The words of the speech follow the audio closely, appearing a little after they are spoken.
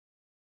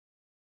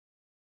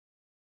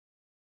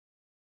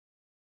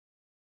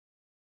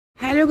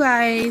Hello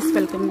guys,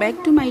 welcome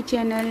back to my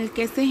channel.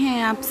 कैसे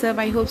हैं आप सब?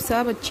 आई होप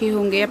सब अच्छे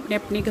होंगे, अपने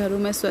अपने घरों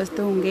में स्वस्थ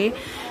होंगे।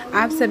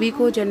 आप सभी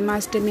को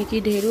जन्माष्टमी की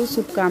ढेरों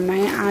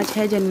शुभकामनाएं। आज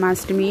है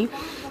जन्माष्टमी।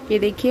 ये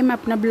देखिए, मैं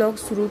अपना ब्लॉग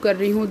शुरू कर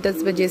रही हूँ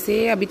 10 बजे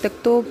से। अभी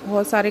तक तो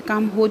बहुत सारे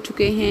काम हो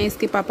चुके हैं।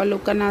 इसके पापा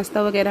लोग का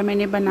नाश्ता वगैरह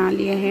मैंने बना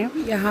लिए हैं।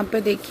 यहाँ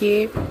पर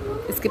देखिए,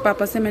 इसके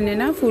पापा से मैंने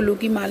ना फूलों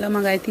की माला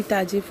मंगाई थी,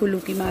 ताज़ी फूलों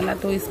की माला।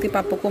 तो इसके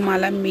पापा को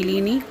माला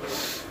मिली नहीं,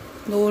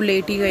 वो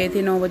लेट ही गए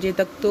थे 9 बजे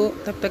तक, तो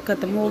तब तक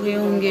ख़त्म हो गए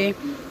होंगे।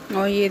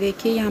 और ये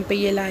देखिए, यहाँ पे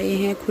ये लाए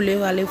हैं खुले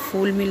वाले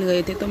फूल, मिल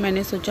गए थे तो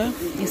मैंने सोचा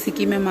इसी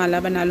की मैं माला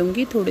बना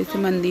लूँगी, थोड़े से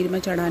मंदिर में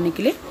चढ़ाने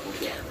के लिए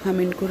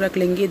हम इनको रख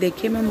लेंगे।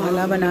 देखिए, मैं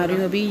माला बना रही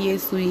हूँ। अभी ये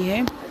सुई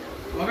है,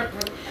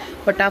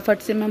 फटाफट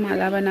से मैं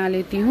माला बना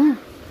लेती हूँ।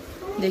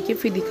 देखिए,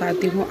 फिर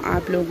दिखाती हूँ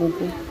आप लोगों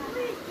को।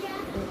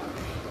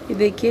 ये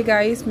देखिए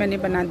गाइस, मैंने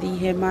बना दी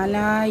है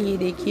माला। ये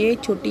देखिए,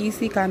 छोटी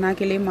सी कान्हा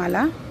के लिए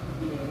माला।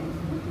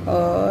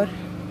 और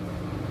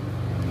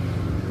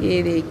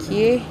ये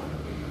देखिए,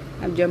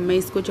 अब जब मैं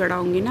इसको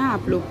चढ़ाऊंगी ना,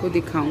 आप लोग को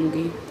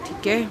दिखाऊंगी,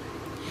 ठीक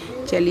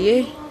है।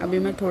 चलिए, अभी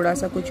मैं थोड़ा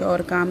सा कुछ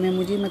और काम है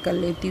मुझे, मैं कर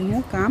लेती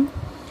हूँ काम,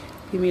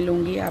 फिर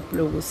मिलूंगी आप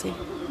लोगों से।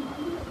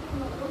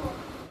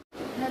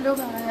 Hello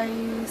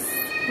guys,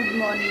 good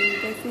morning.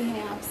 कैसे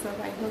हैं आप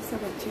सब? आई होप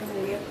सब अच्छे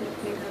होंगे, अपने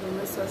अपने घरों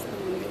में स्वस्थ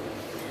होंगे।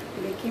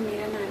 देखिए,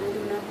 मेरा नहाना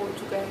धोना हो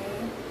चुका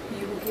है।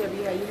 पीहू की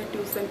अभी आई है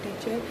ट्यूशन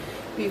टीचर,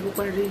 पीहू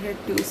पढ़ रही है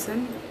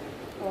ट्यूशन।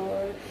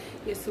 और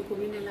यस्सु को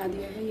भी नहला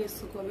दिया है।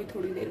 यस्सु को अभी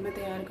थोड़ी देर में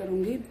तैयार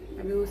करूँगी,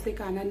 अभी उसे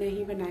खाना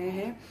नहीं बनाया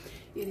है।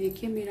 ये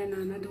देखिए, मेरा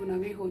नहाना धोना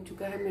भी हो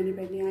चुका है। मैंने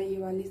पहनी है ये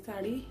वाली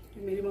साड़ी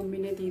जो मेरी मम्मी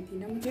ने दी थी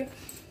ना मुझे।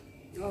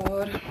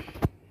 और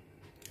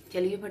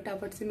चलिए,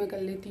 फटाफट से मैं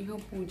कर लेती हूँ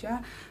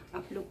पूजा।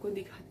 आप लोग को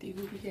दिखाती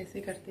हूँ कि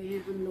कैसे करते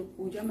हैं हम लोग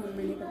पूजा।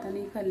 मम्मी ने पता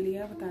नहीं कर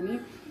लिया, पता नहीं।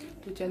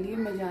 तो चलिए,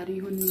 मैं जा रही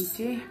हूँ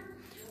नीचे।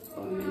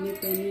 और मैंने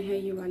पहनी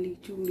है ये वाली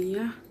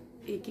चूड़ियाँ,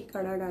 एक ही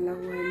कड़ा डाला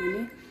हुआ है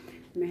मैंने।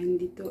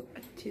 मेहंदी तो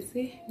अच्छे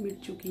से मिट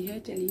चुकी है।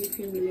 चलिए,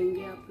 फिर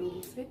मिलेंगे आप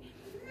लोगों से।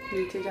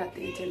 नीचे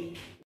जाते हैं, चलिए।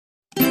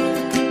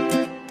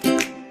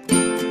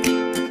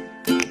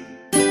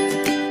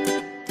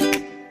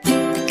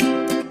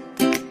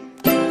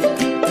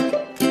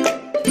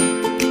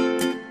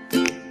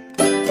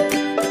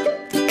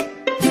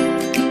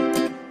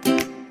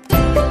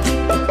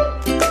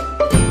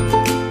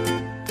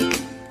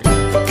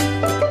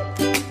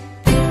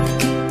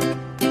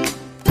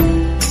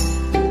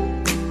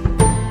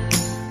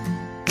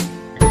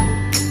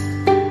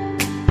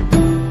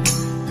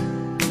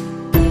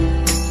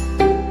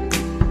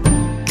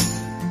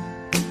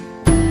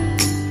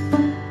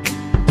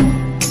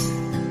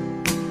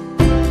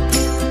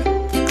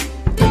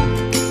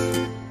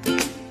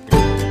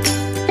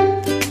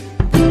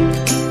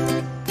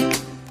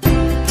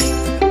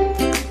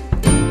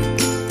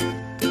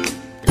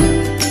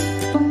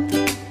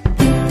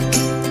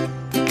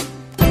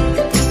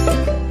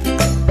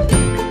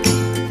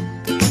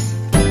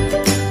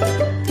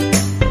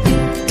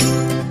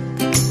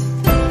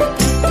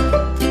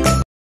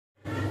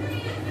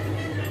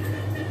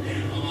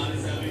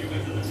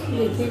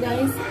 देखिए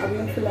गाइस, अब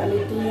मैं फुला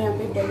लेती हूँ यहाँ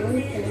पे बलून।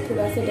 पहले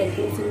थोड़ा सा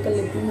डेकोरेशन कर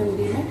लेती हूँ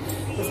मंदिर में,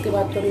 उसके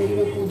बाद करूँगी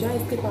मैं पूजा।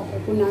 इसके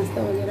पापा को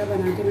नाश्ता वगैरह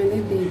बना के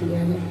मैंने दे दिया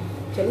है।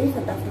 चलिए,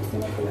 फटाफट से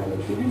मैं फुला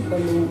लेती हूँ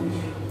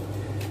बलून।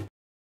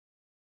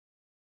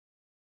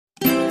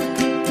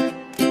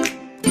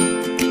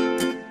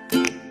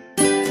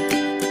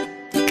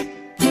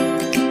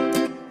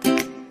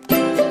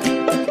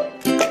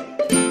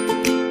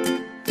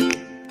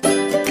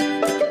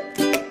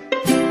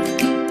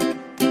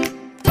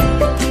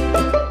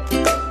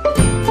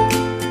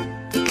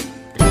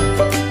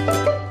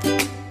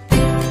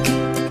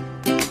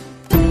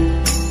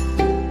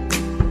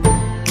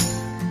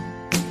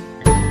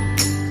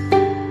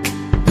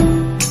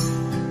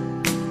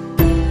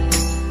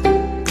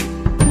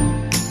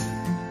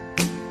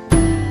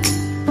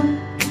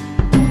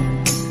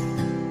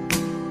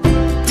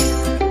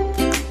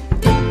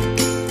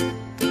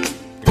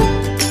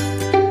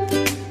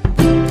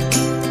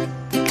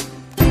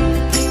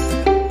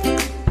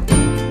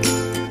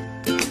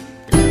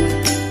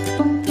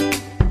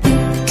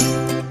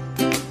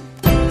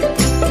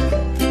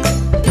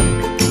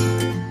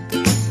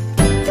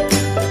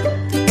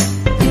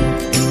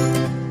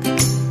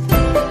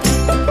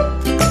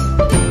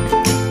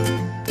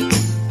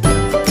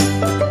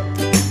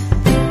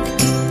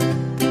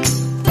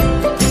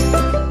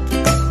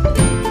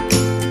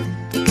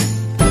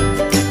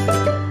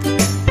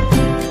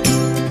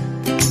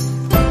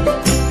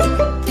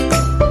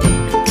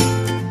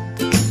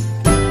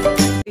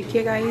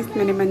 देखिए गाइस,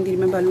 मैंने मंदिर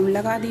में बलून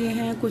लगा दिए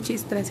हैं। कुछ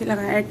इस तरह से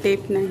लगाया,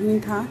 टेप नहीं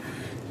था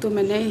तो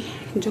मैंने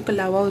जो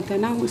कलावा होता है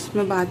ना,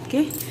 उसमें बांध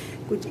के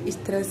कुछ इस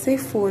तरह से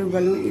 4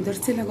 बलून इधर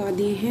से लगा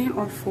दिए हैं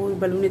और 4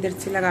 बलून इधर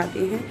से लगा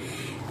दिए हैं।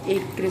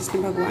 एक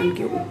कृष्ण भगवान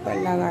के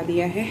ऊपर लगा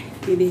दिया है।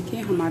 ये देखिए,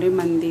 हमारे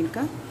मंदिर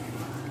का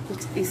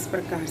कुछ इस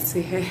प्रकार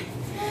से है।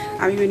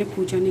 अभी मैंने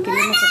पूजा नहीं के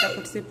लिए मैं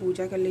फटाफट से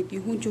पूजा कर लेती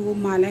हूँ। जो वो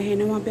माला है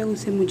ना वहाँ पे,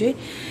 उसे मुझे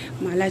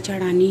माला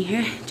चढ़ानी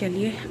है।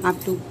 चलिए आप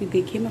लोग भी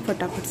देखिए, मैं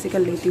फटाफट से कर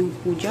लेती हूँ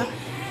पूजा।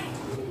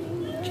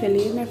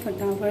 चलिए मैं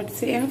फटाफट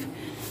से अब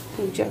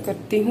पूजा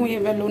करती हूँ। ये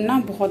बैलून ना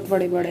बहुत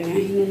बड़े बड़े हैं,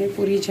 इन्होंने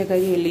पूरी जगह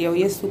ये लिया हो।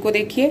 यस्सु को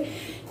देखिए,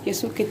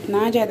 यस्सु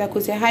कितना ज़्यादा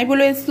खुश है। हाय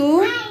बोलो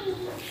यस्सु।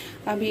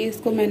 अभी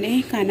इसको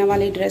मैंने काना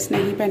वाली ड्रेस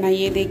नहीं पहनाई,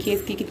 ये देखिए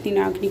इसकी कितनी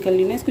नाक निकल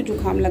रही है ना, इसको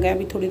जुकाम लगा है।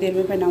 अभी थोड़ी देर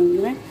में पहनाऊंगी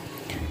मैं।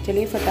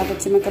 चलिए फटाफट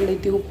से मैं कर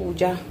लेती हूँ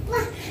पूजा।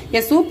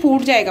 यस्सु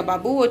फूट जाएगा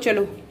बाबू वो।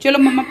 चलो चलो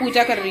मम्मा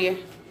पूजा कर रही है।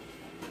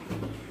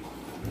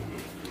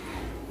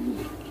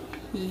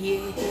 ये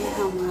है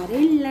हमारे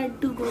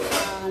लड्डू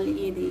गोपाल,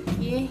 ये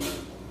देखिए।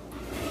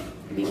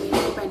 अभी मैं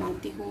इसको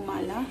पहनाती हूँ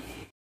माला।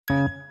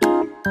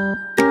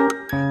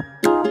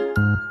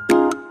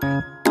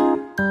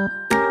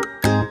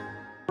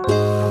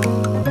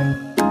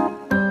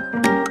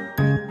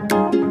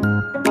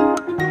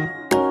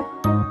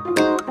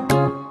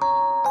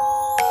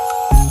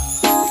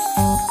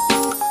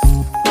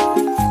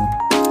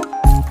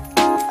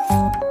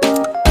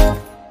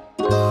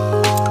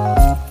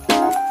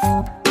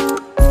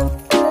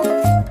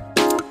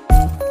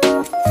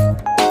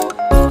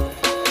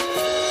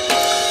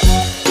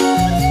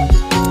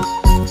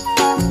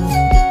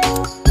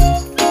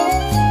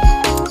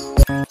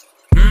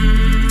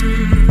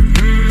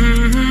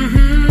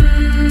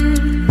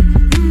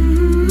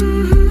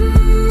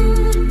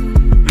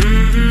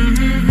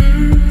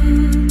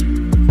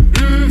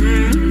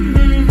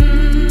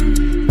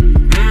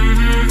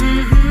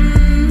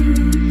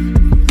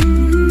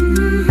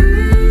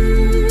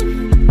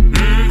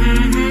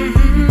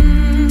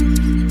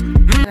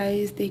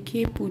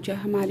 देखिए पूजा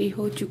हमारी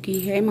हो चुकी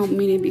है।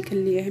 मम्मी ने भी कर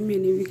लिया है,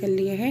 मैंने भी कर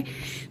लिया है।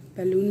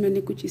 बैलून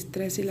मैंने कुछ इस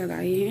तरह से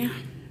लगाए हैं।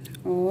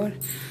 और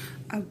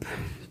अब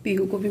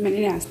पीहू को भी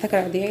मैंने नाश्ता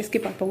करा दिया है, इसके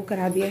पापा को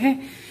करा दिया है,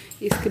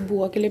 इसके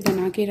बुआ के लिए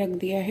बना के रख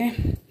दिया है।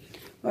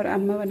 और अब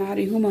मैं बना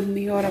रही हूँ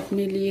मम्मी और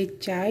अपने लिए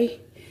चाय,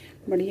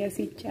 बढ़िया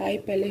सी चाय।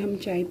 पहले हम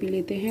चाय पी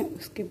लेते हैं,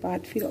 उसके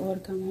बाद फिर और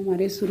काम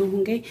हमारे शुरू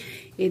होंगे।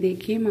 ये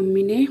देखिए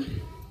मम्मी ने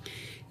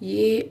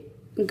ये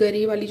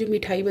गरी वाली जो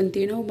मिठाई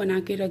बनती है ना, वो बना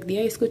के रख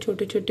दिया। इसको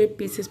छोटे छोटे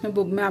पीसेस में,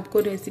 मैं आपको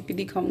रेसिपी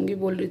दिखाऊंगी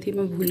बोल रही थी,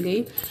 मैं भूल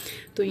गई।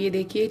 तो ये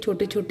देखिए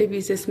छोटे छोटे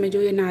पीसेस में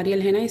जो ये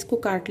नारियल है ना, इसको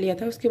काट लिया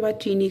था। उसके बाद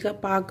चीनी का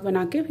पाक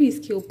बना के फिर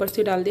इसके ऊपर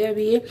से डाल दिया।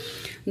 अभी ये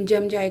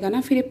जम जाएगा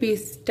ना, फिर ये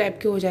पीस टाइप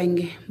के हो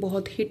जाएंगे।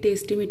 बहुत ही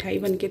टेस्टी मिठाई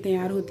बन के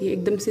तैयार होती है,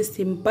 एकदम से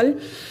सिंपल।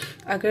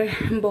 अगर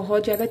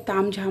बहुत ज़्यादा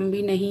ताम झाम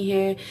भी नहीं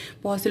है,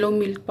 बहुत से लोग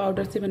मिल्क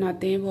पाउडर से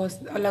बनाते हैं,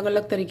 बहुत अलग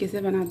अलग तरीके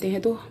से बनाते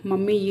हैं, तो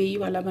मम्मी यही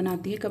वाला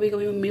बनाती है। कभी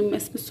कभी मम्मी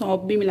इसमें सौंफ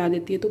भी मिला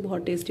देती है, तो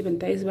बहुत टेस्टी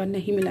बनता है। इस बार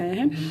नहीं मिलाया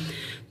है।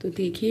 तो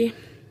देखिए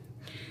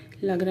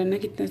लग रहा है ना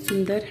कितना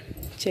सुंदर।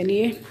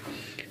 चलिए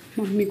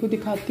मम्मी को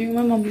दिखाती हूँ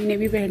मैं। मम्मी ने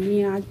भी पहनी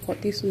है आज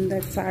बहुत ही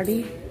सुंदर साड़ी।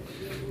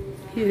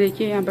 ये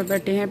देखिए यहाँ पर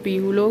बैठे हैं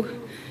पीहू लोग,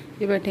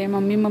 ये बैठे हैं।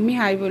 मम्मी मम्मी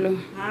हाय बोलो।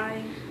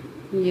 हाय।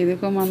 ये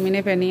देखो मम्मी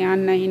ने पहनी है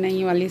नई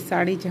नई वाली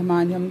साड़ी,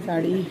 झमाझम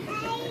साड़ी।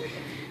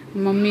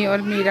 मम्मी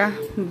और मेरा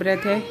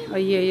व्रत है। और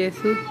ये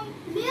यस्सु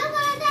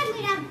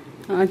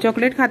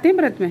चॉकलेट खाते हैं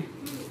व्रत में।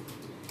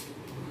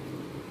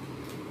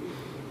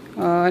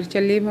 और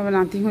चलिए मैं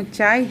बनाती हूँ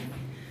चाय,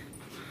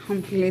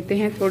 हम पी लेते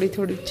हैं थोड़ी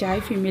थोड़ी चाय,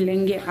 फिर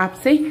मिलेंगे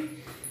आपसे।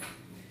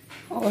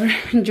 और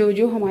जो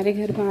जो हमारे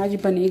घर में आज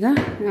बनेगा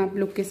मैं आप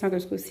लोग के साथ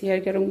उसको शेयर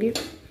करूँगी।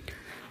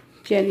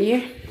 चलिए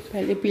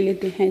पहले पी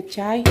लेते हैं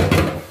चाय,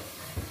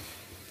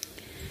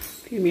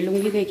 फिर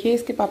मिलूँगी। देखिए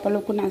इसके पापा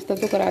लोग को नाश्ता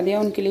तो करा दिया,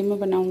 उनके लिए मैं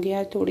बनाऊँगी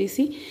आज थोड़ी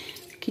सी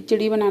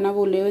खिचड़ी बनाना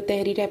बोल रहे हो,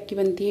 तहरी टाइप की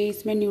बनती है।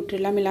 इसमें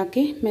न्यूट्रेला मिला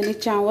के मैंने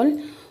चावल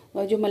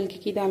और जो मलके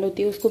की दाल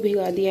होती है उसको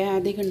भिगा दिया है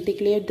आधे घंटे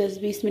के लिए।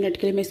 10-20 मिनट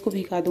के लिए मैं इसको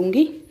भिगा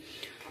दूंगी।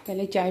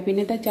 पहले चाय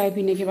पीने था, चाय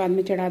पीने के बाद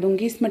मैं चढ़ा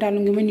दूंगी। इसमें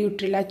डालूंगी मैं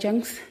न्यूट्रेला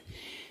चंक्स।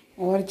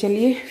 और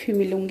चलिए फिर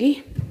मिलूंगी।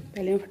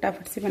 पहले मैं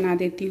फटाफट से बना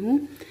देती हूँ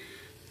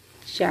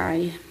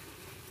चाय।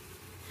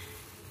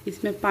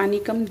 इसमें पानी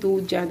कम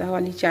दूध ज़्यादा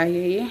वाली चाय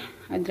है ये।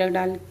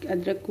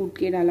 अदरक कूट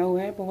के डाला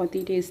हुआ है, बहुत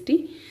ही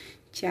टेस्टी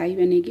चाय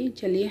बनेगी।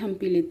 चलिए हम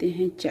पी लेते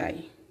हैं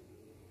चाय।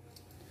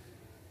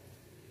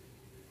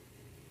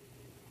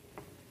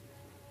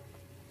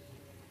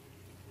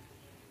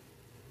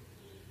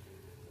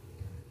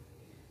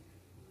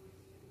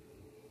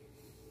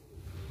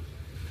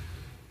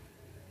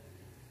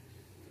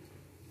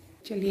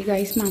 चलिए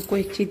गाइस मैं आपको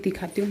एक चीज़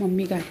दिखाती हूँ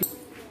मम्मी का।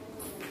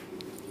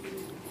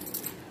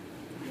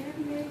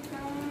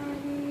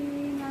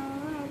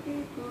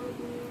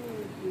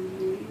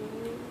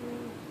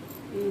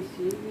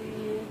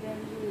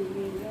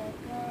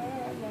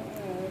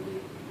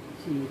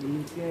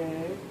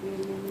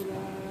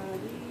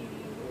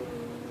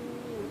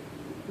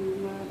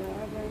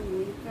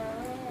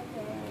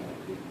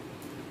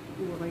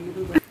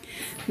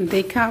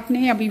 देखा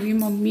आपने, अभी भी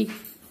मम्मी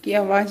की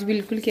आवाज़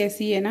बिल्कुल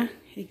कैसी है ना,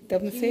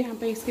 एकदम से। यहाँ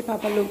पे इसके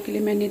पापा लोग के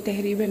लिए मैंने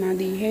तहरी बना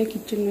दी है।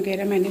 किचन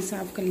वगैरह मैंने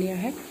साफ़ कर लिया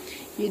है।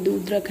 ये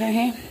दूध रखा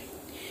है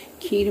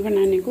खीर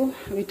बनाने को।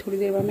 अभी थोड़ी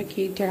देर बाद मैं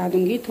खीर चढ़ा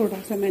दूँगी।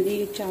 थोड़ा सा मैंने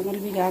ये चावल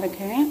भिगा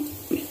रखा है।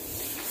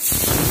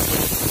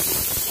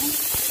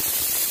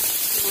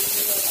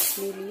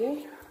 अपने लिए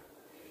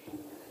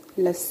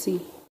लस्सी,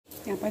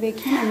 यहाँ पर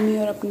देखिए मम्मी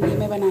और अपने लिए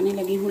मैं बनाने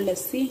लगी हूँ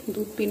लस्सी।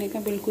 दूध पीने का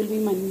बिल्कुल भी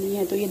मन नहीं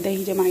है, तो ये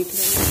दही जमाई थी।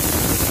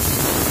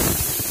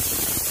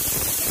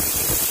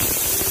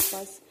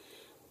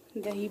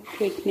 दही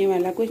फेंकने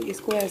वाला कुछ,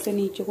 इसको ऐसे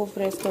नीचे को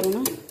प्रेस करो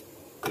ना।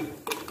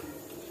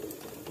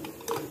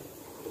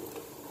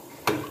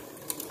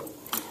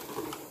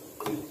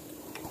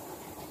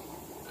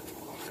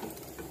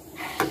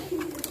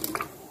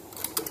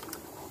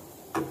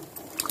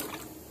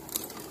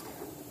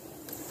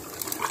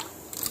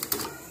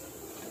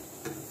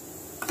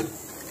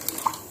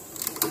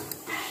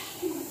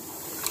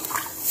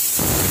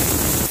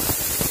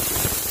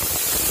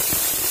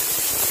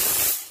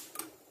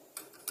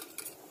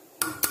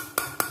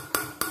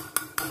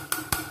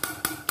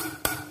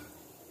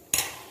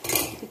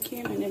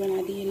 देखिए मैंने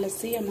बना दी है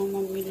लस्सी। अब हम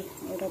मम्मी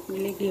और अपने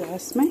लिए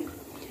गिलास में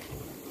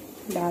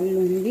डाल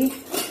लूँगी।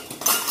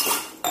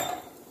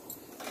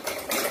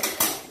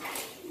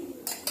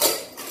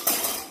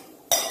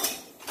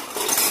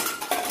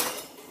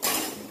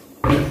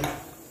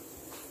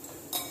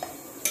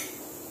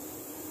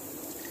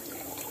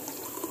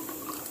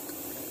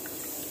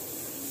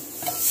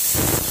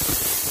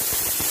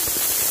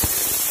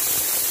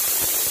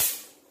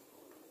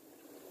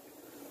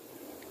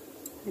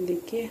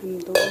 देखिए हम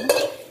दोनों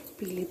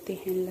पी लेते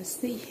हैं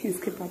लस्सी।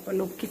 इसके पापा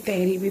लोग की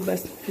तहरी भी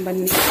बस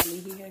बनने वाली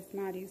ही है,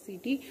 इसमें आ रही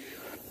सीटी।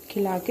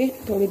 खिला के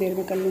थोड़ी देर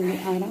में कर लूँगी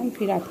आराम,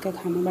 फिर रात का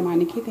खाना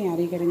बनाने की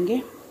तैयारी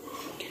करेंगे।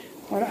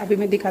 और अभी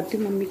मैं दिखाती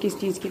हूँ मम्मी किस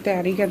चीज़ की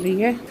तैयारी कर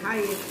रही है।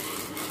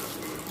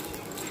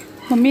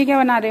 मम्मी क्या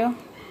बना रहे हो?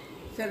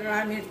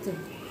 चरवा मिर्च।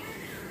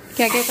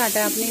 क्या क्या काटा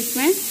है आपने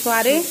इसमें?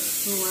 छुआरे,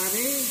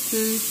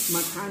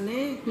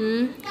 मखाने,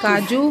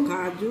 काजू,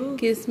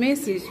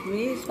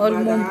 किशमिश और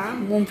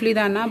मूंगफली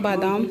दाना,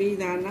 बादाम।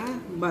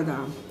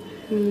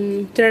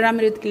 चरड़ा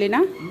मृत के लिए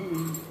ना।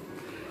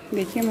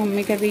 देखिए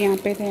मम्मी कर रही है यहाँ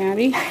पे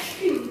तैयारी।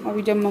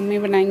 अभी जब मम्मी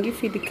बनाएंगी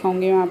फिर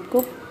दिखाऊंगी मैं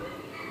आपको।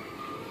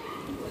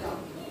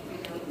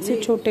 इसे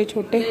छोटे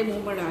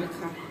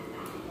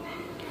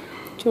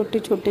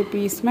छोटे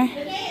पीस में।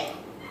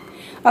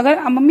 अगर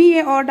मम्मी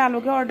ये और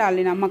डालोगे और डाल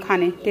लेना,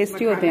 मखाने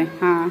टेस्टी होते हैं।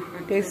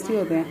 हाँ टेस्टी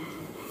होते हैं।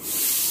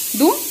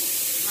 दूं?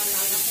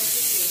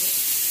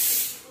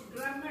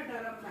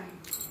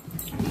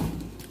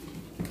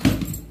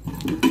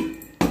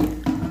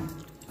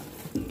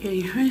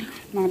 यही है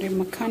हमारे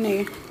मखाने।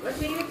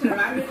 वैसे ये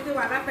खड़ा मिर्च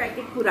वाला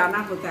पैकेट पुराना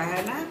होता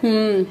है ना,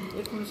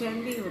 ये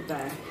खुशैनी होता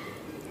है।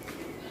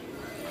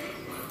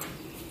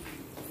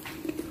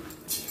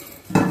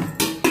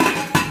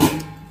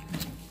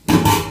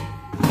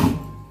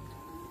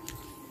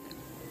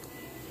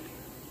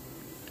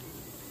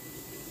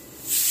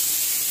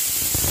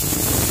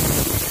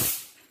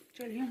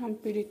 चलिए हम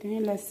पी लेते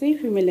हैं लस्सी,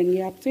 फिर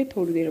मिलेंगे आपसे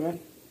थोड़ी देर बाद।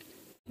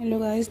 हेलो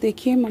गाइस,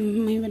 देखिए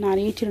मम्मी बना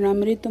रही है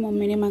चरणामृत। तो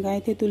मम्मी ने मंगाए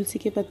थे तुलसी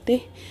के पत्ते,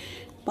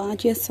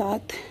 5 या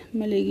 7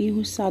 मैं लेगी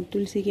हूँ 7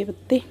 तुलसी के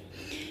पत्ते।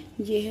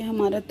 ये है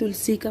हमारा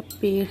तुलसी का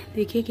पेड़,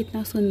 देखिए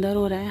कितना सुंदर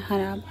हो रहा है,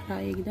 हरा भरा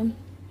एकदम।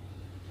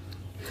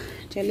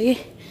 चलिए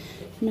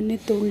मैंने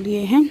तोड़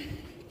लिए हैं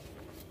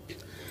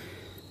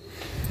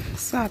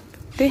 7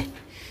 पत्ते।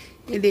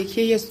 ये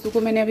देखिए यस्सु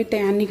को मैंने अभी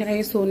तैयार नहीं करा,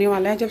 ये सोने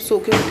वाला है। जब सो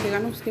के उठेगा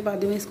ना उसके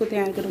बाद मैं इसको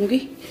तैयार करूँगी।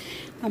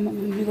 अब मैं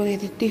मम्मी को दे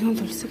देती हूँ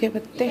तुलसी के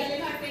पत्ते।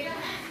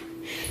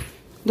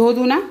 धो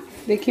दूँ ना।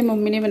 देखिए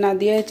मम्मी ने बना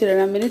दिया है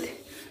चरणामृत।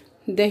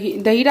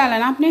 दही डाला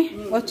ना आपने,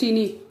 और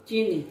चीनी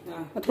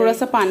हाँ, और थोड़ा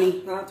सा पानी।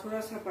 हाँ थोड़ा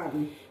सा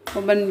पानी,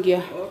 और बन गया।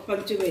 और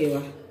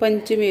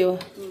पंचमेवा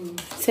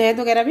शहद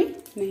वगैरह भी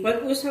नहीं, पर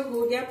वो सब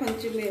हो गया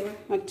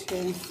पंचमेवा। अच्छा।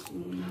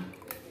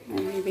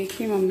 अभी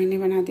देखिए मम्मी ने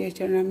बना दिया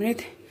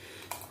चरणामृत।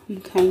 हम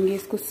खाएंगे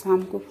इसको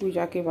शाम को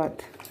पूजा के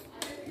बाद।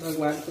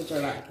 भगवान को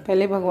चढ़ा,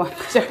 पहले भगवान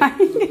को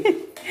चढ़ाएंगे।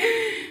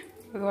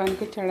 भगवान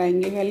को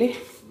चढ़ाएंगे पहले,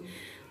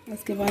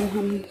 उसके बाद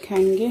हम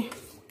खाएंगे।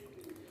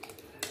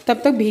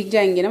 तब तक भीग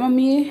जाएंगे ना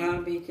मम्मी ये?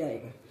 हाँ भीग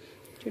जाएगा।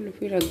 चलो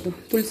फिर रख दो।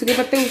 तुलसी के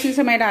पत्ते उसी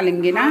समय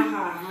डालेंगे ना?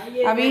 हाँ,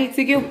 अभी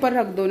इसी के ऊपर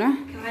रख दो ना।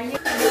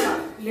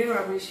 ले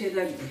रख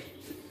दे।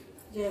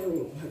 जय हो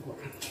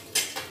भगवान।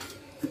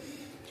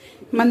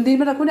 मंदिर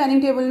में रखो,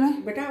 डाइनिंग टेबल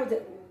में? बेटा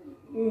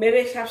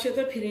मेरे हिसाब से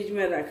तो फ्रिज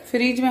में रख।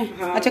 फ्रिज में?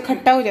 हाँ, अच्छा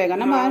खट्टा हो जाएगा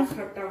ना बाहर?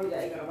 खट्टा हो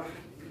जाएगा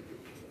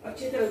बाहर।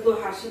 अच्छी तरह 2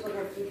 हाथ से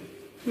पकड़ती हूँ।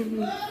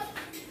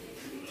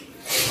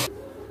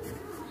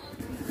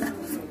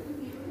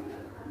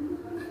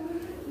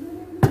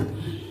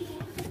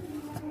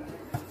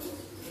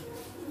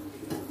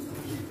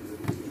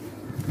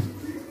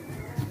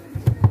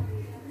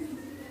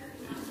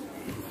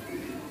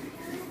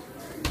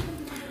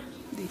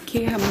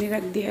 देखिए हमने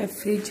रख दिया है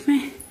फ्रिज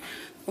में,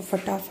 और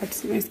फटाफट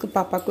से मैं इसको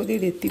पापा को दे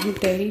देती हूँ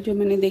तहरी। जो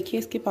मैंने देखी है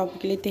इसके पापा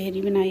के लिए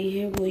तहरी बनाई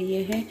है वो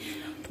ये है।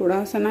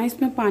 थोड़ा सा ना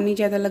इसमें पानी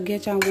ज़्यादा लग गया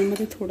चावल में,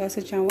 तो थोड़ा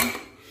सा चावल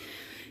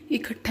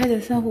इकट्ठा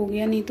जैसा हो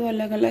गया, नहीं तो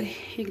अलग अलग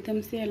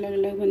एकदम से अलग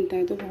अलग बनता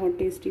है तो बहुत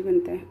टेस्टी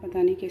बनता है।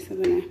 पता नहीं कैसे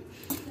बना है।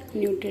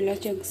 न्यूट्रेला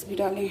चंक्स भी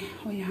डाले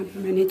हैं। और यहाँ पे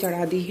मैंने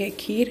चढ़ा दी है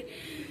खीर।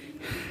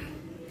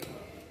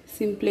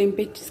 सिम फ्लेम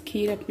पे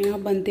खीर अपने आप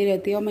बनती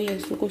रहती है। और मैं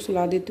यस्सु को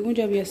सुला देती हूँ।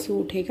 जब यस्सु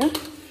उठेगा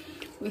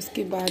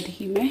उसके बाद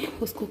ही मैं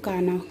उसको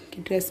कान्हा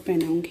की ड्रेस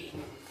पहनाऊँगी।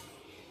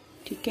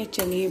 ठीक है,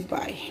 चलिए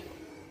बाय।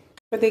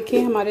 तो देखिए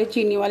हमारे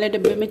चीनी वाले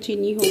डब्बे में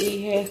चीनी हो गई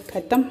है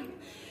ख़त्म।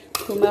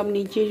 तो मैं अब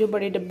नीचे जो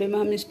बड़े डब्बे में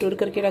हम स्टोर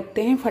करके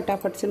रखते हैं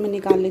फटाफट से मैं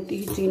निकाल लेती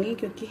हूँ चीनी,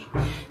 क्योंकि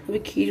अभी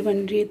खीर बन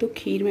रही है तो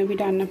खीर में भी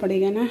डालना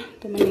पड़ेगा ना,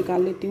 तो मैं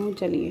निकाल लेती हूँ।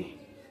 चलिए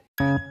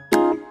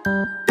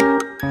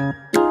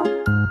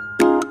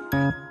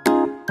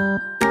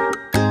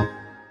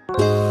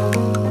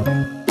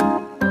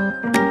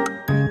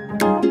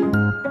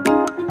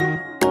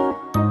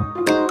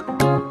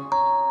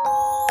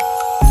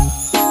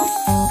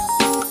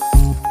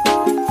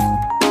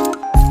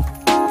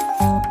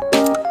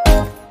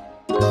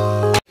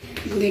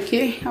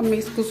देखिए अब मैं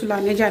इसको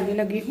सुलाने जाने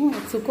लगी हूँ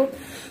एक्सू को,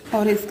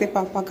 और इसके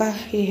पापा का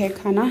ये है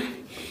खाना,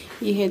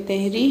 ये है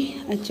तहरी,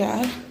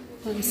 अचार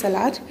और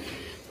सलाद।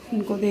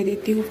 उनको दे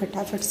देती हूँ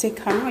फटाफट से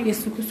खाना और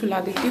यीशु को सुला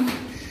देती हूँ।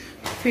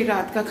 फिर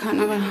रात का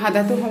खाना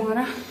आधा तो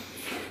हमारा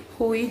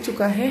हो ही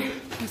चुका है,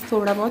 बस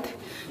थोड़ा बहुत।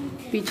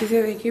 पीछे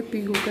से देखिए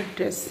पीहू का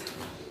ड्रेस।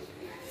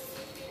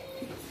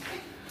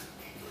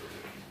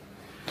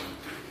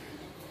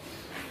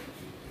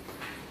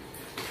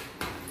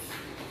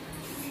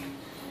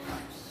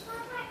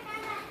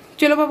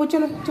 चलो बाबू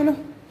चलो चलो।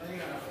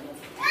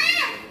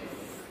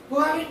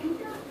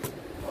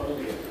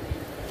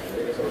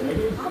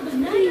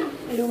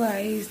 हेलो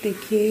गाइस,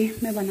 देखिए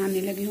मैं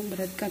बनाने लगी हूँ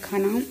व्रत का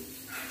खाना।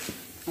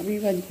 अभी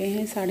बज गए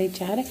हैं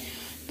 4:30,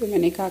 तो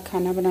मैंने कहा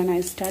खाना बनाना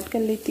स्टार्ट कर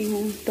लेती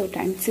हूँ तो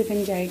टाइम से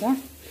बन जाएगा।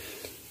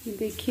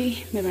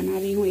 देखिए मैं बना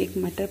रही हूँ एक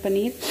मटर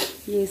पनीर।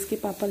 ये इसके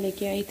पापा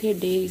लेके आए थे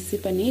डेयरी से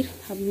पनीर।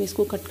 अब मैं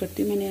इसको कट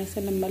करती हूँ, मैंने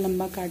ऐसा लंबा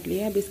लंबा काट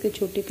लिया। अब इसके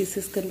छोटे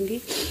पीसेस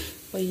करूँगी।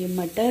 और ये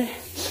मटर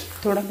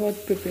थोड़ा बहुत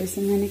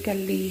प्रिपरेशन मैंने कर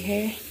ली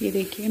है। ये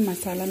देखिए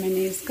मसाला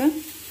मैंने इसका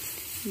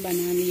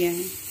बना लिया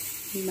है,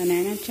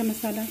 बनाया ना अच्छा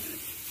मसाला।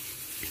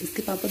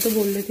 इसके पापा तो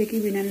बोल रहे थे कि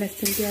बिना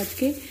लहसुन प्याज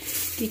के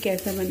कि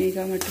कैसा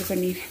बनेगा मटर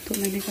पनीर, तो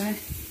मैंने कहा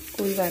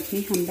कोई बात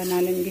नहीं हम बना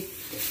लेंगे।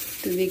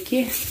 तो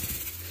देखिए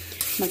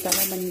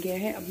मसाला बन गया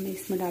है। अब मैं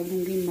इसमें डाल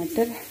दूँगी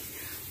मटर,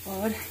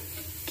 और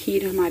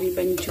खीर हमारी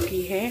बन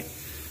चुकी है।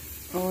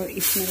 और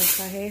इसमें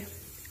रखा है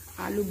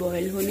आलू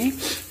बॉयल होने।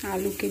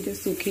 आलू के जो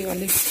सूखे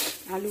वाले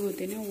आलू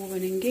होते हैं ना वो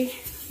बनेंगे।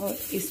 और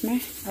इसमें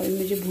अभी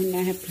मुझे भूनना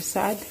है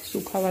प्रसाद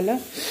सूखा वाला।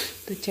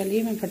 तो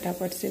चलिए मैं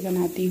फटाफट से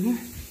बनाती हूँ,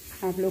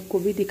 आप लोग को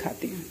भी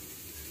दिखाती हूँ।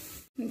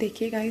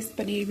 देखिए गाइस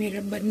पनीर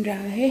मेरा बन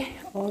रहा है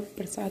और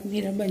प्रसाद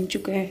मेरा बन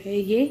चुका है,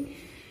 ये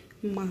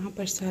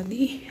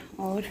महाप्रसादी।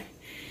 और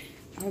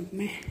अब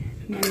मैं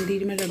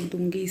मंदिर में रख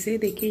दूँगी इसे।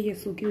 देखिए ये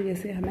सूखी वजह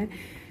से हमें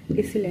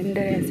ये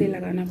सिलेंडर ऐसे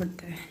लगाना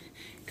पड़ता है,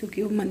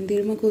 क्योंकि वो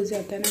मंदिर में घुस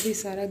जाता है ना, भी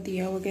सारा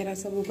दिया वगैरह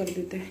सब वो कर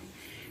देता है।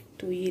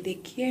 तो ये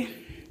देखिए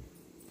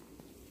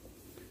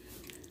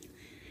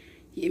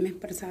ये मैं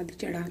प्रसाद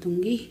चढ़ा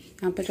दूँगी,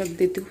 यहाँ पर रख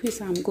देती हूँ, फिर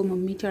शाम को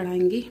मम्मी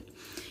चढ़ाएंगी।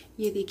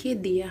 ये देखिए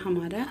दिया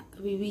हमारा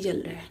अभी भी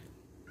जल रहा है।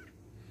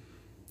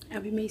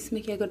 अभी मैं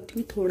इसमें क्या करती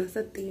हूँ, थोड़ा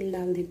सा तेल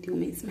डाल देती हूँ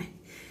मैं इसमें।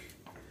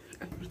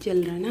 अभी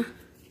जल रहा है ना।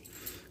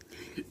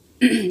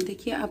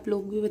 देखिए आप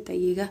लोग भी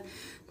बताइएगा,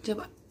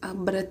 जब आप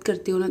व्रत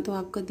करते हो ना तो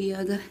आपका दिया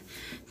अगर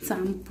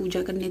शाम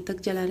पूजा करने तक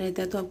जला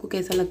रहता है तो आपको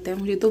कैसा लगता है।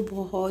 मुझे तो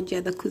बहुत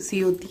ज़्यादा खुशी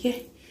होती है।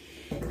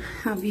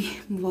 अभी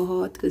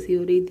बहुत खुशी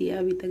हो रही, दिया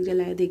अभी तक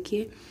जलाया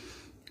देखिए।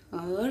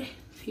 और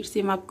फिर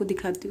से मैं आपको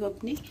दिखाती हूँ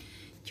अपने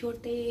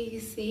छोटे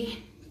से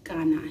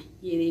काना।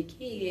 ये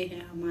देखिए ये है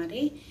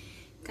हमारे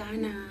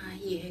काना,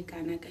 ये है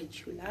काना का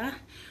झूला।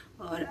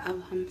 और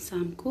अब हम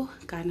शाम को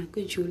काना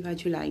को झूला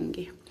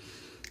झुलाएंगे।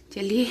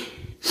 चलिए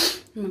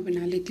मैं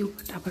बना लेती हूँ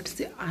फटाफट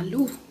से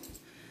आलू।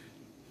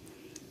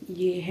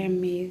 ये है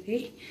मेरे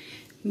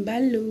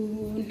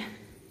बैलून।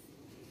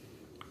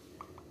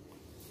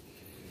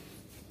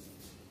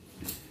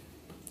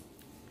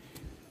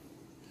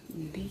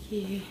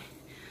 देखिए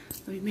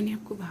अभी मैंने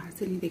आपको बाहर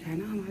से नहीं दिखाया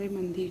ना, हमारे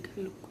मंदिर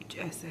का लुक कुछ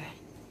ऐसा है।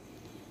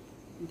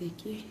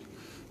 देखिए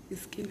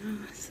इसके ना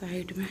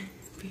साइड में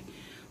पे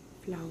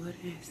फ्लावर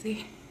है ऐसे,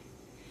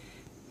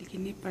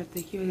 लेकिन ये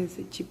पर्दे की वजह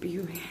से छिपी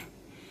हुई है।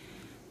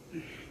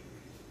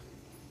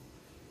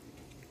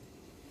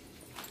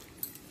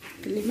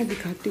 चलिए मैं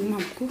दिखाती हूँ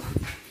आपको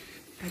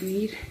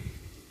पनीर।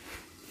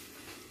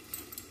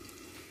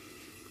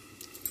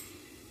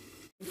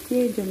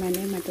 देखिए जो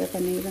मैंने मटर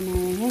पनीर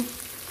बनाया है,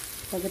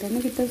 लग रहा है ना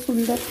कितना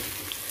सुंदर,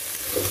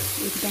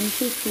 एकदम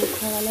से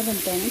सूखा वाला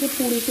बनता है ना, कि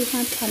पूरी के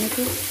साथ खाने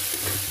को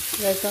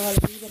वैसा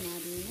वाला ही बना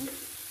रही हूँ।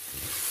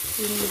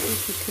 ये मुझे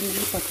सूखे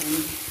नहीं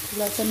पकाएंगे,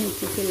 थोड़ा सा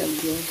नीचे से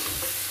लग गया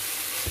है।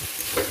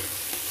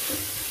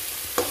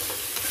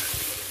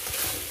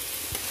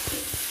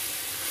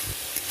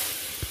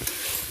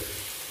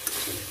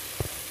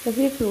 जब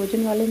ये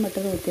फ्रोजन वाले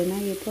मटर होते हैं ना,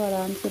 ये तो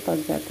आराम से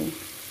पक जाते हैं।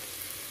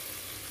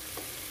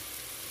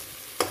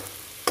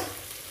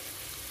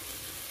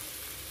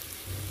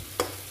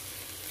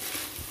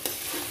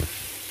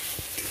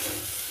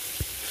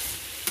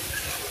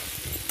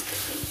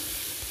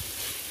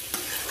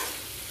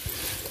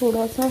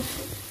 थोड़ा सा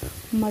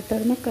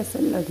मटर में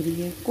कसर लग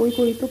रही है, कोई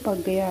कोई तो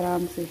पक गया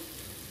आराम से,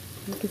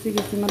 किसी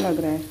किसी में लग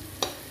रहा है।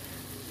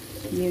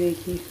 ये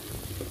देखिए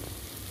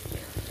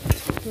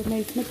तो मैं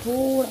इसमें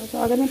थोड़ा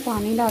सा, अगर मैं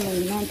पानी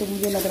डालूंगी ना तो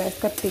मुझे लग रहा है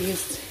इसका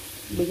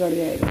टेस्ट बिगड़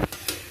जाएगा,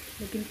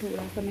 लेकिन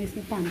थोड़ा सा मैं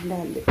इसमें पानी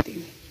डाल देती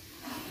हूँ।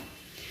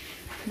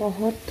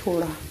 बहुत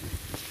थोड़ा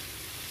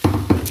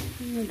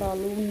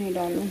डालूँ नहीं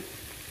डालूँ,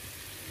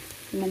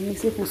 मम्मी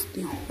से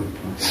पूछती हूँ।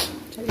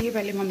 चलिए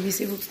पहले मम्मी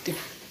से पूछती हूँ।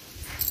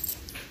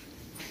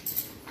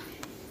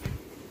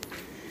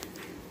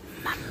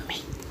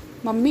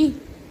 मम्मी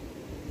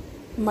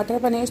मटर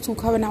पनीर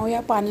सूखा बनाओ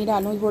या पानी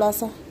डालूँ थोड़ा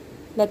सा,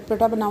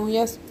 लटपटा बनाऊँ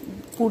या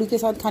पूड़ी के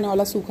साथ खाने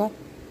वाला सूखा?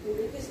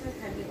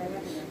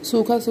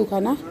 सूखा सूखा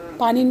ना,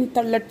 पानी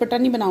लटपटा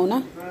नहीं बनाओ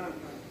ना,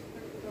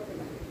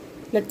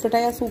 लटपटा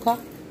या सूखा?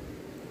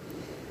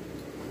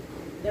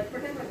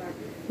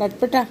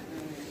 लटपटा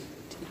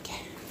ठीक है।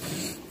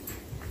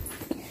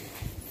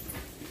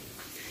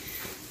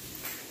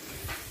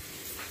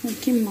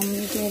 क्योंकि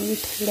मम्मी के लिए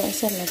थोड़ा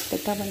सा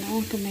लटपटा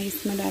बनाओ तो मैं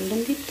इसमें डाल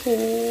दूँगी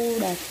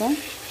थोड़ा सा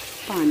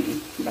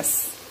पानी, बस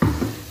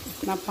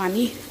इतना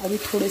पानी। अभी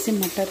थोड़े से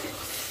मटर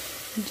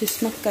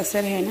जिसमें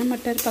कसर है ना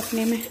मटर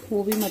पकने में,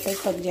 वो भी मटर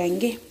पक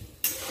जाएंगे।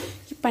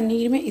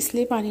 पनीर में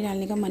इसलिए पानी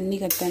डालने का मन नहीं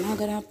करता है ना,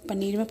 अगर आप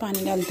पनीर में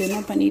पानी डालते हो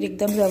ना, पनीर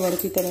एकदम रबड़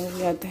की तरह हो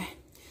जाता है।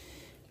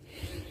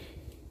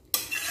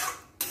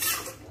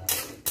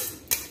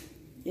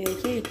 ये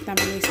देखिए इतना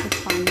मैंने इसमें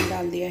पानी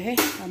डाल दिया है।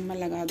 अब मैं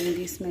लगा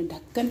दूँगी इसमें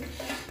ढक्कन,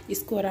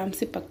 इसको आराम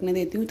से पकने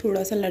देती हूँ।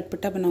 थोड़ा सा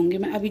लटपटा बनाऊँगी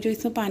मैं। अभी जो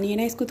इसमें पानी है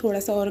ना, इसको थोड़ा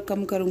सा और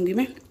कम करूँगी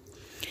मैं।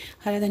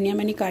 हरा धनिया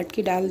मैंने काट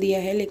के डाल दिया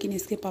है, लेकिन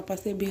इसके पापा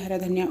से भी हरा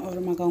धनिया और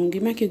मंगाऊँगी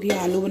मैं, क्योंकि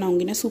आलू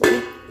बनाऊँगी ना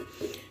सूखे,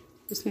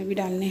 उसमें भी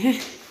डालने हैं।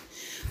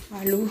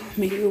 आलू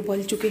मेरे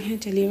उबल चुके हैं।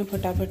 चलिए मैं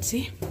फटाफट से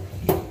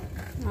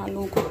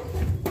आलू को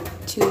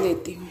छिल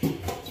देती हूँ।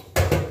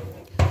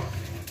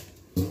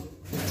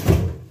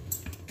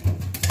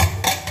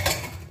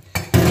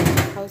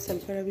 हाउस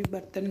हेल्पर अभी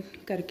बर्तन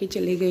करके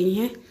चली गई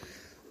हैं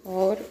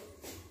और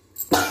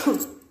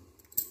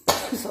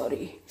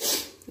सॉरी,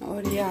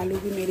 और ये आलू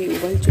भी मेरे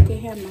उबल चुके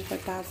हैं। मैं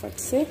फटाफट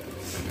से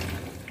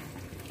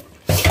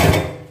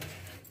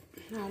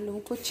आलू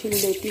को छिल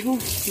देती हूँ।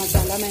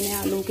 मसाला मैंने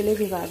आलू के लिए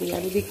भिगा दिया,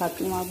 अभी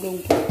दिखाती हूँ आप लोगों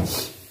को।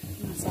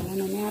 मसाला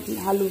मैंने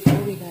आलू के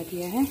लिए भिगा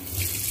दिया है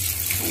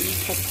और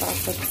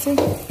फटाफट से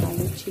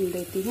आलू छिल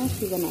देती हूँ,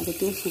 फिर बना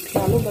देती हूँ सूखे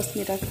आलू। बस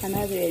मेरा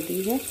खाना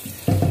रेडी है,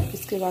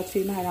 इसके बाद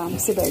फिर मैं आराम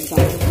से बैठ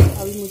जाऊँगी।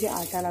 अभी मुझे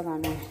आटा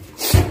लगाना है,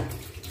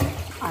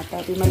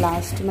 आटा भी मैं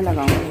लास्ट में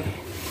लगाऊँगी।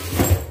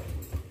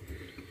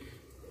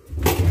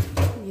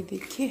 ये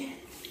देखिए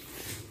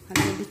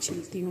आलू भी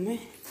छिलती हूँ मैं।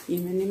 ये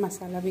मैंने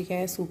मसाला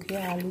भिगाया सूखे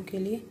आलू के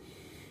लिए,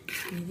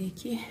 ये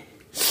देखिए।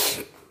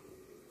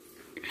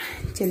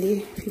 चलिए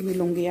फिर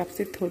मिलूँगी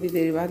आपसे थोड़ी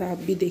देर बाद। आप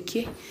भी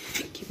देखिए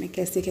कि मैं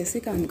कैसे कैसे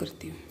काम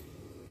करती हूँ।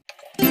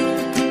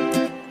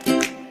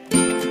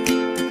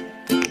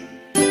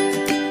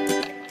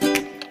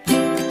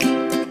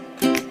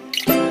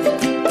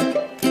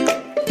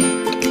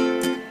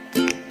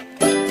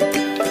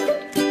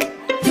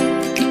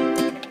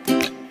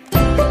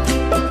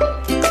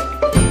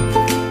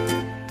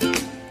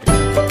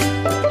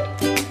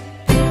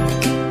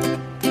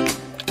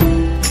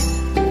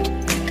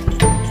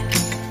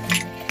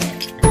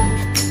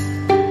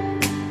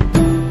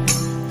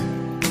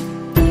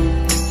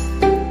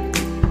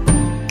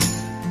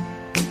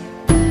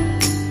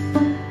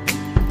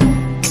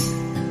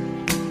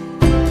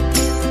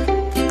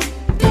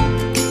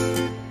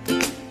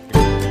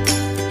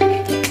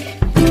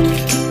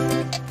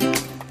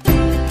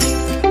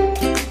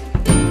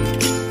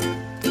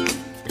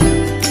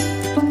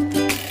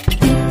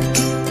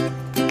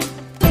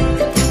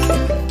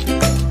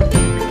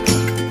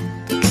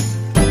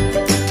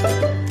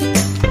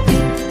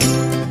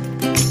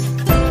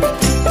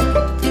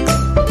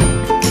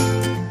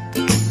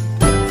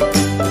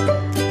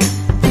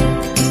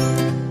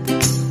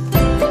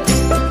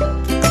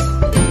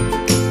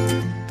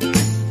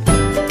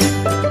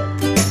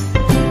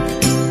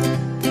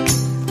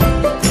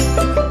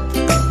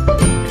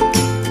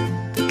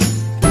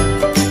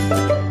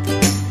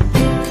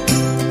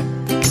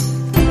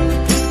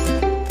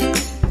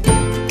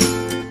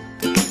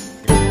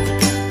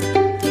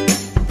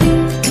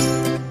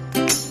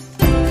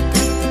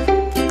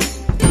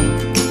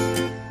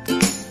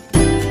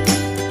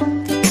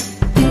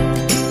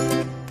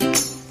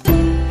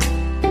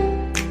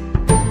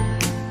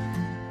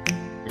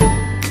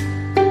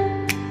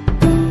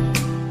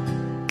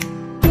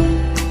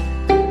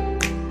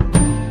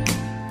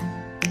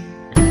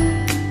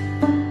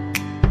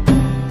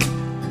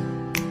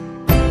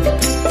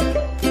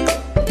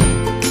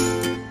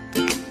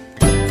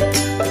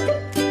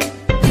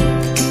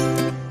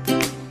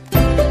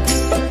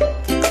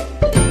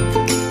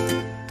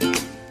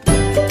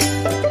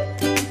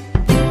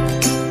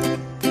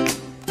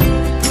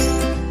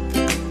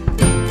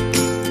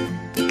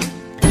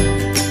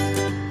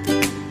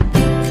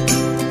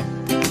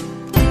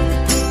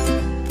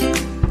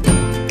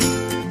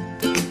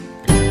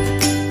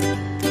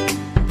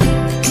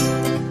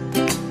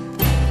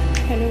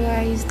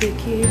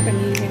 देखिए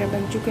पनीर मेरा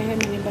बन चुका है,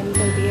 मैंने बंद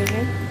कर दिया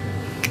है।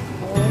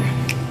 और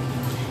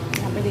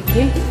यहाँ पे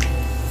देखिए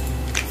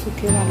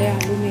सूखे वाले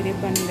आलू मेरे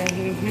बन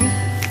रहे हैं,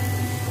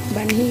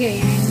 बन ही गए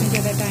हैं, इनमें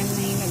ज़्यादा टाइम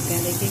नहीं लगता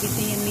है। देखिए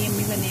कितनी यम्मी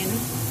यम्मी बने हैं ना।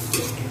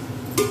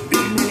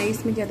 मैंने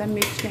इसमें ज़्यादा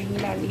मिर्च नहीं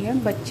डाली है,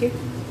 बच्चे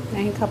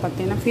नहीं खा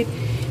पाते ना। फिर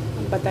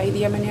बता ही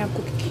दिया मैंने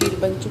आपको कि खीर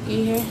बन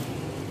चुकी है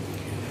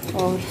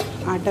और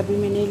आटा भी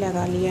मैंने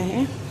लगा लिया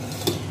है।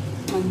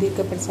 मंदिर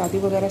का प्रसादी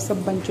वगैरह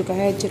सब बन चुका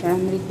है,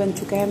 चरणामृत बन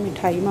चुका है,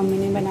 मिठाई मम्मी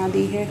ने बना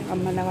दी है। अब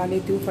मैं लगा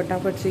लेती हूँ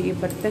फटाफट से ये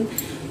बर्तन,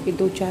 ये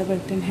 2-4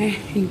 बर्तन हैं,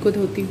 इनको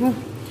धोती हूँ।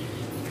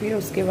 फिर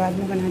उसके बाद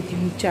मैं बनाती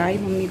हूँ चाय,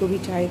 मम्मी को भी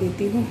चाय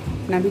देती हूँ,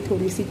 अपना भी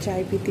थोड़ी सी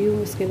चाय पीती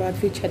हूँ। उसके बाद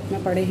फिर छत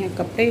में पड़े हैं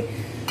कपड़े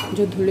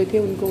जो धुले थे,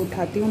 उनको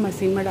उठाती हूँ,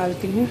 मशीन में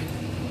डालती हूँ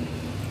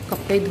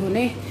कपड़े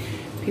धोने।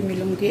 फिर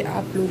मिलूँगी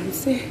आप लोगों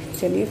से।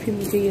 चलिए, फिर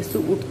मुझे यस्सु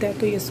उठता है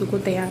तो यस्सु को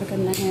तैयार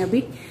करना है।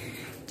 अभी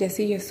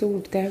जैसे यस्सु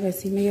उठता है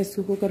वैसे मैं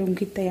यस्सु को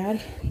करूँगी तैयार।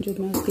 जो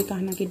मैं उसके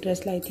कान्हा की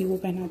ड्रेस लाई थी वो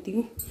पहनाती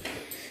हूँ,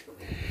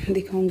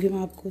 दिखाऊँगी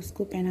मैं आपको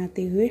उसको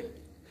पहनाते हुए।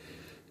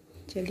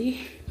 चलिए,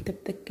 तब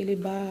तक के लिए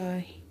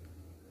बाय।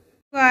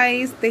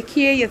 गाइस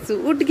देखिए यस्सु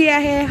उठ गया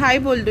है। हाय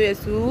बोल दो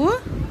यस्सु।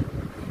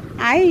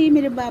 आई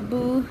मेरे बाबू।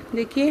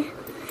 देखिए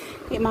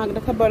ये मांग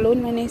रहा था बलून,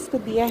 मैंने इसको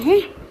दिया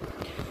है।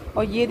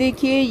 और ये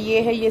देखिए ये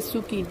है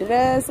यस्सु की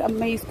ड्रेस। अब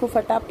मैं इसको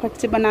फटाफट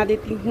से बना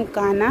देती हूँ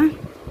काना,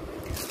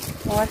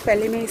 और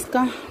पहले मैं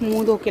इसका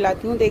मुंह धो के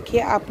लाती हूँ।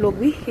 देखिए आप लोग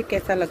भी ये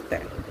कैसा लगता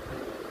है।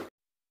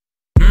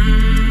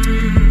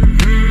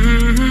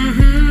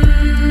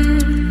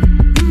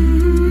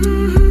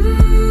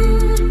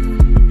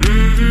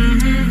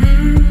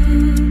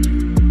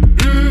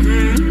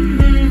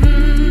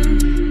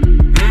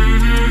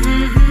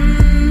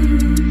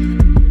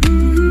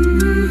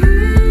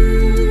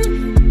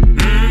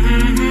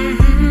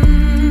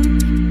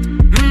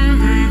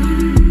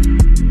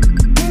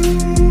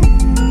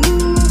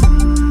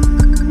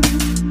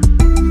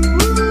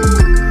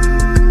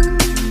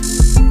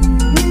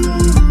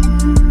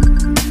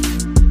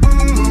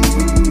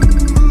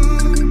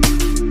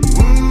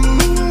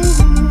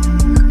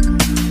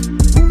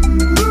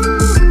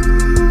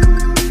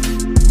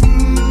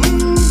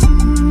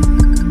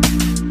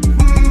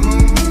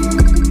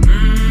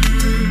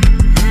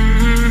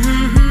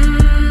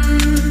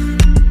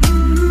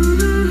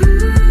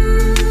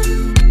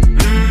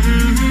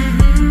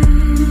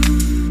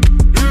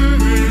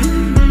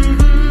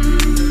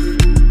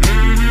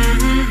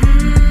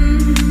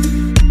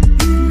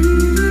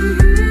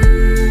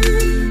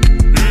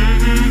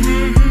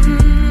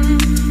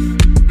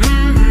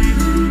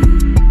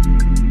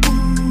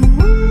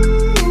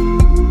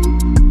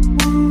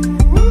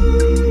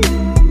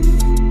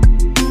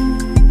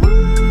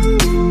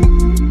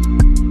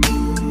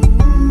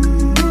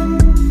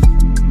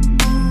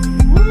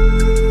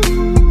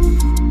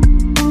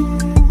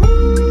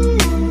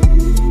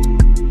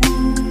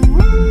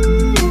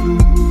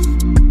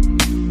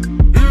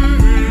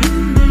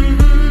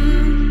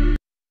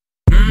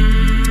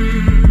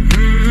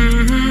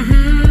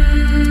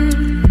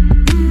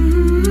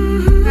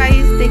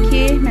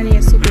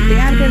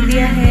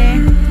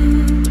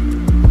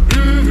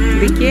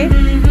 देखिए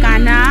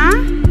काना,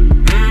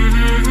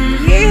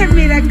 ये है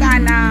मेरा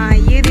काना।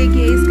 ये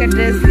देखिए इसका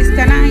ड्रेस,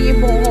 इसका ना ये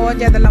बहुत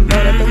ज़्यादा लंबा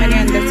हो रहा है तो मैंने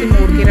अंदर से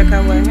मोड़ के रखा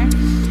हुआ है।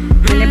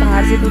 मैंने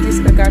बाहर से कुछ इस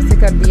प्रकार से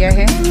कर दिया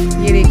है।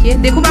 ये देखिए,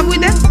 देखो बाबू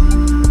इधर,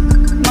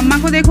 मम्मा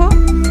को देखो।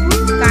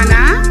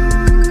 काना,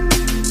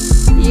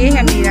 ये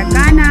है मेरा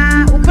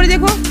काना। ऊपर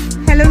देखो,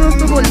 हेलो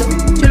दोस्तों बोल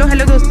दो। चलो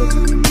हेलो दोस्तों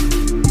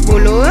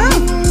बोलो।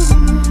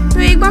 तो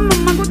एक बार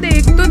मम्मा को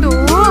देख तो दो।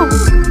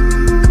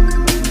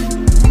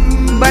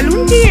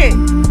 बलून चाहिए,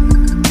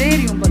 दे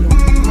रही हूँ बलून।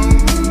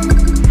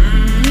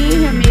 ये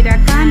है मेरा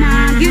काना।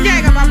 गिर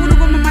जाएगा बाबू,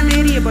 रुको, मम्मा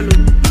दे रही है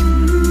बलून।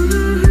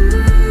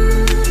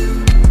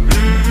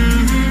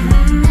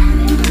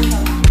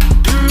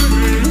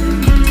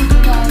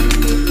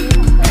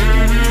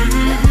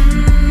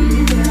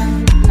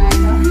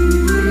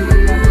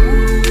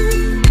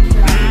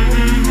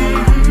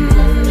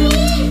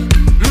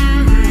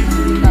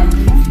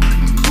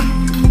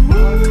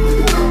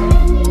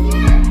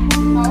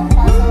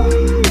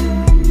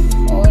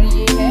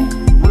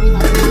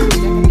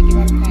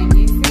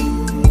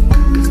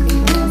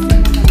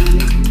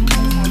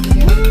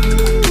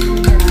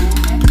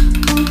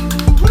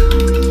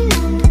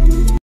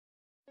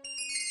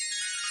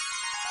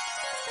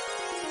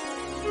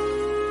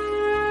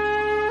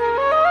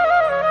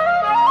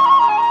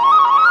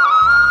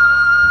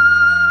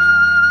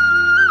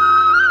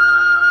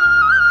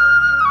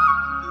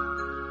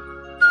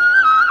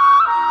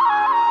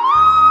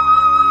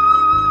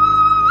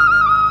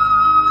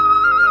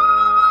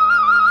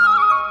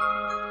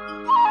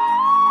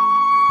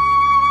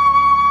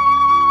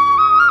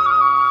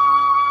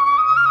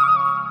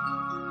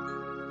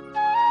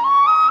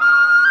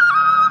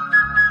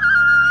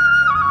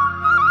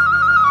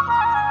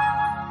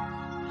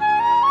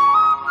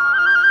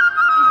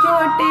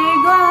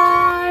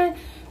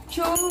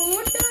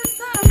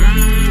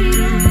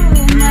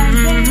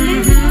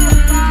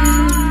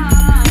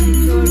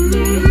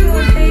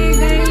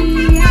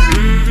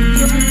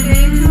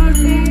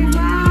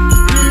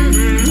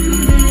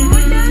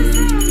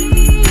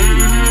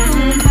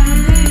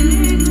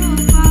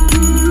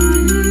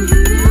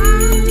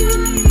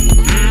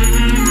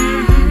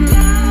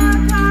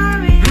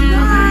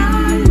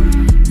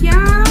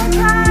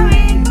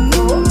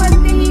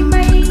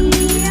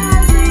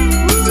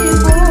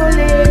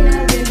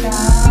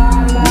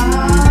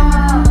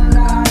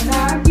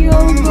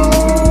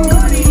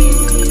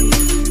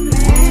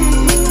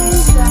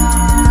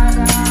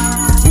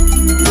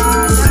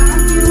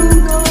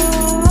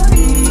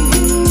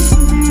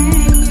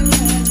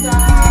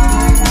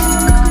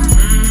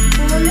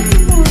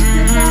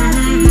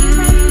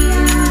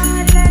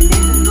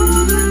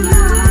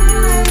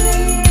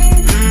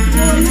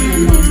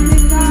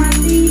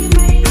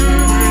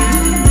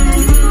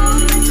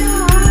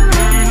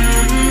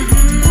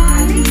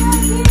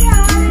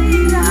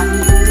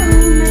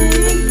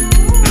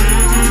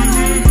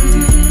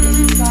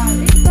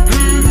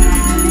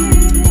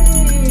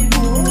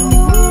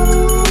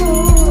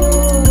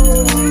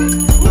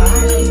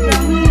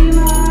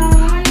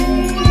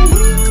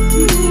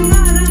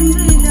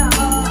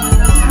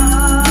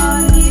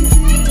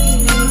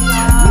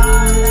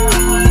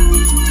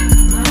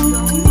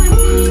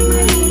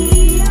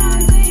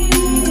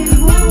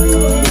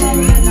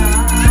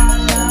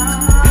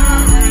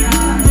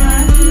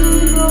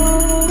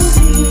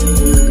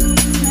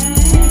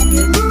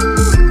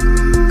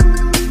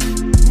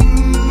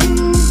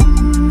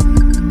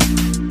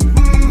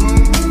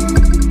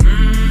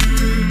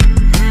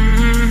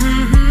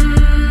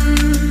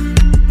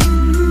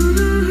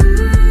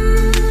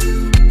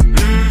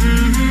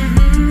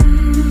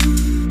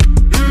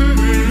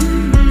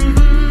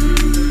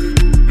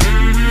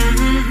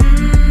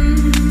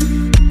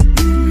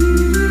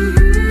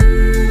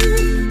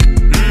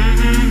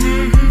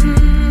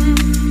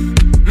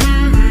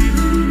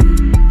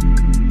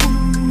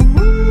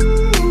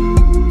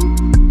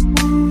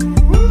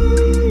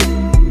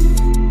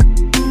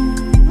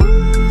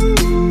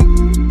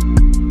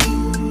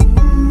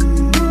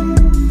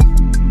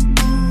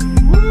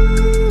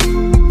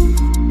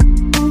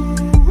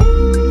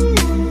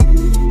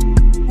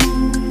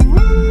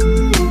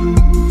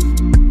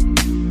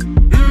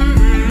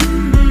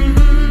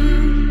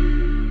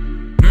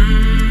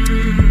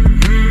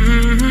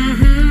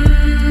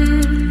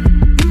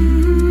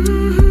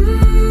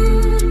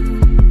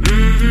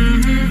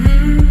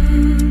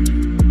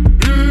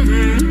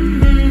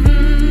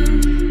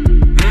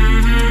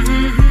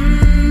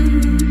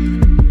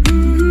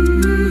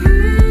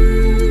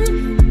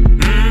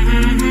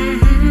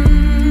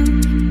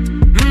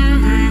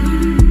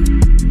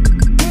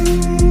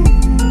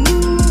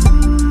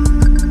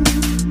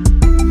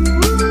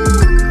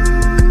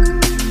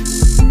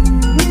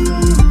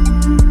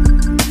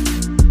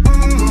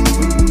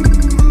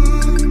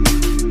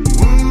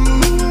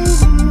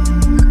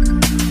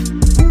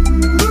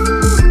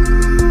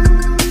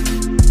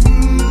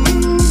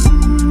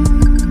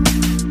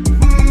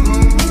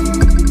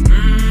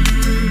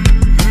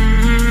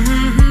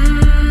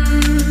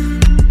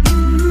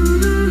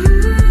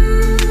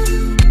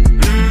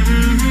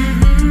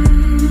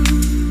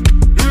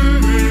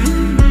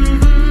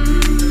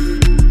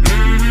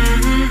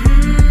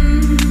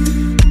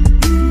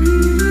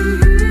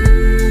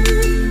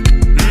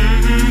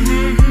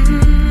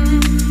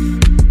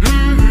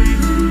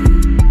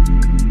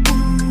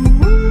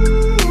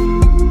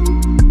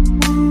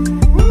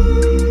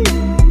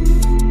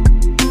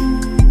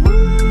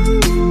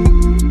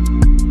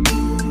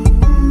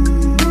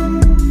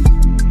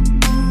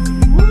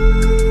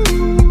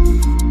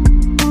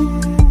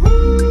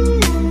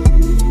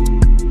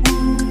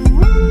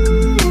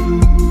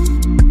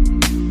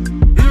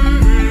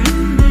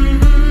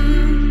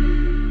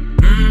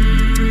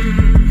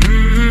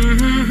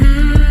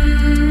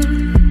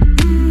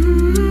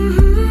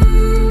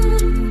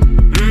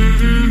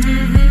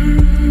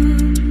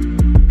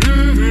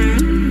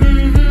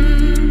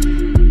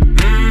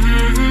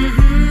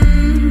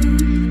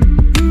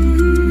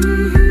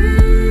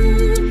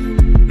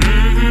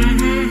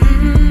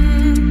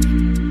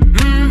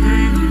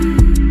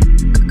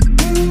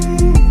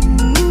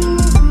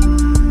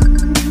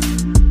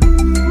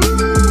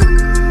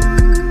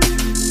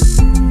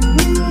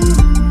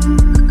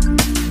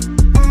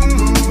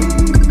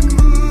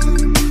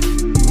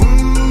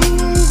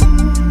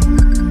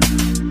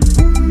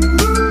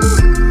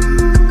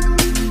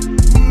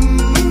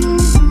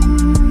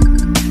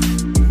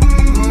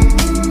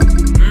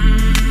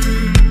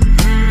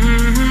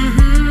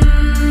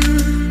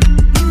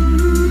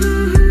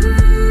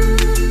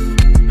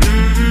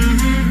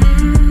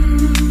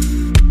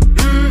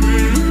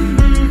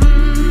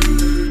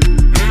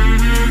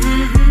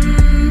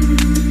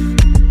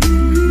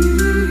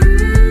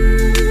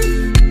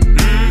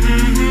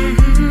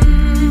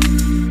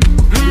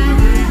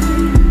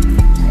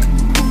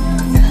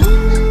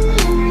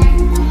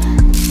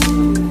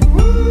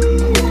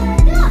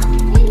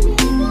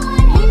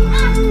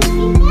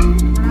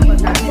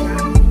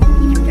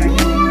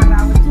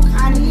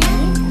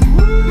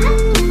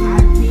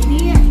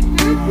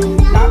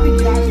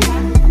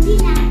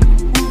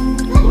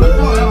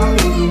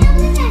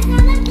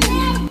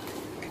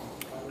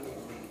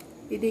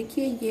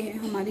 देखिए ये है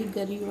हमारी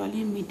गरी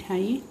वाली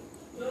मिठाई।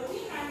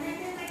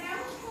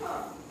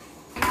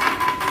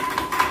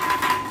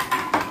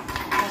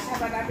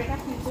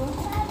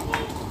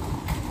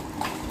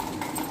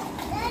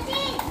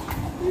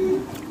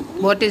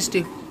 बहुत टेस्टी।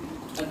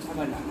 अच्छा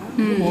बना ना।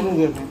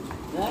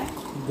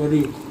 गरी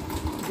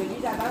गली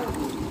ज़्यादा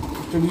होगी।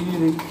 कभी नहीं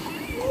रही।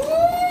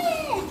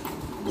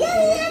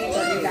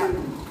 गली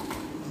डालो।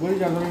 गरी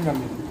ज़्यादा नहीं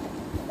डालनी।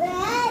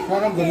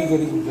 सारा गरी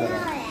गरी कुछ ज़्यादा।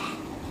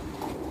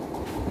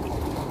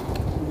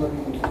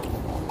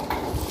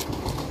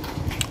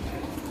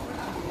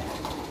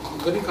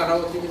 गरी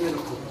खराब होती है नहीं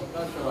रखो।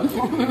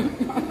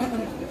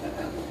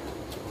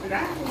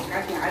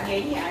 उसका ध्यान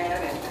यही आया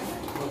रहता है।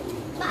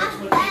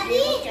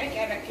 क्या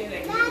क्या रखे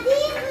रहेंगे।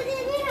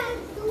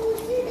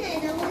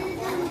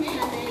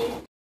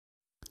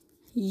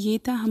 ये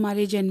था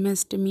हमारे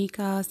जन्माष्टमी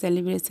का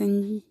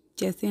सेलिब्रेशन।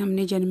 जैसे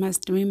हमने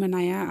जन्माष्टमी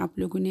मनाया आप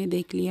लोगों ने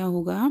देख लिया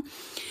होगा।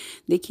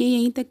 देखिए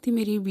यहीं तक थी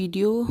मेरी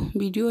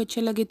वीडियो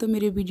अच्छा लगे तो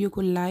मेरे वीडियो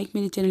को लाइक,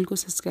 मेरे चैनल को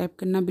सब्सक्राइब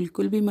करना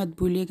बिल्कुल भी मत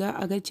भूलिएगा।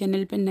 अगर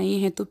चैनल पर नए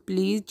हैं तो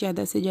प्लीज़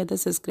ज़्यादा से ज़्यादा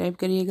सब्सक्राइब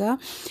करिएगा।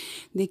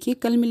 देखिए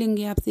कल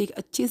मिलेंगे आपसे एक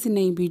अच्छी सी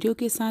नई वीडियो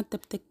के साथ। तब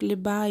तक के लिए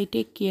बाय,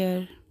 टेक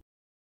केयर।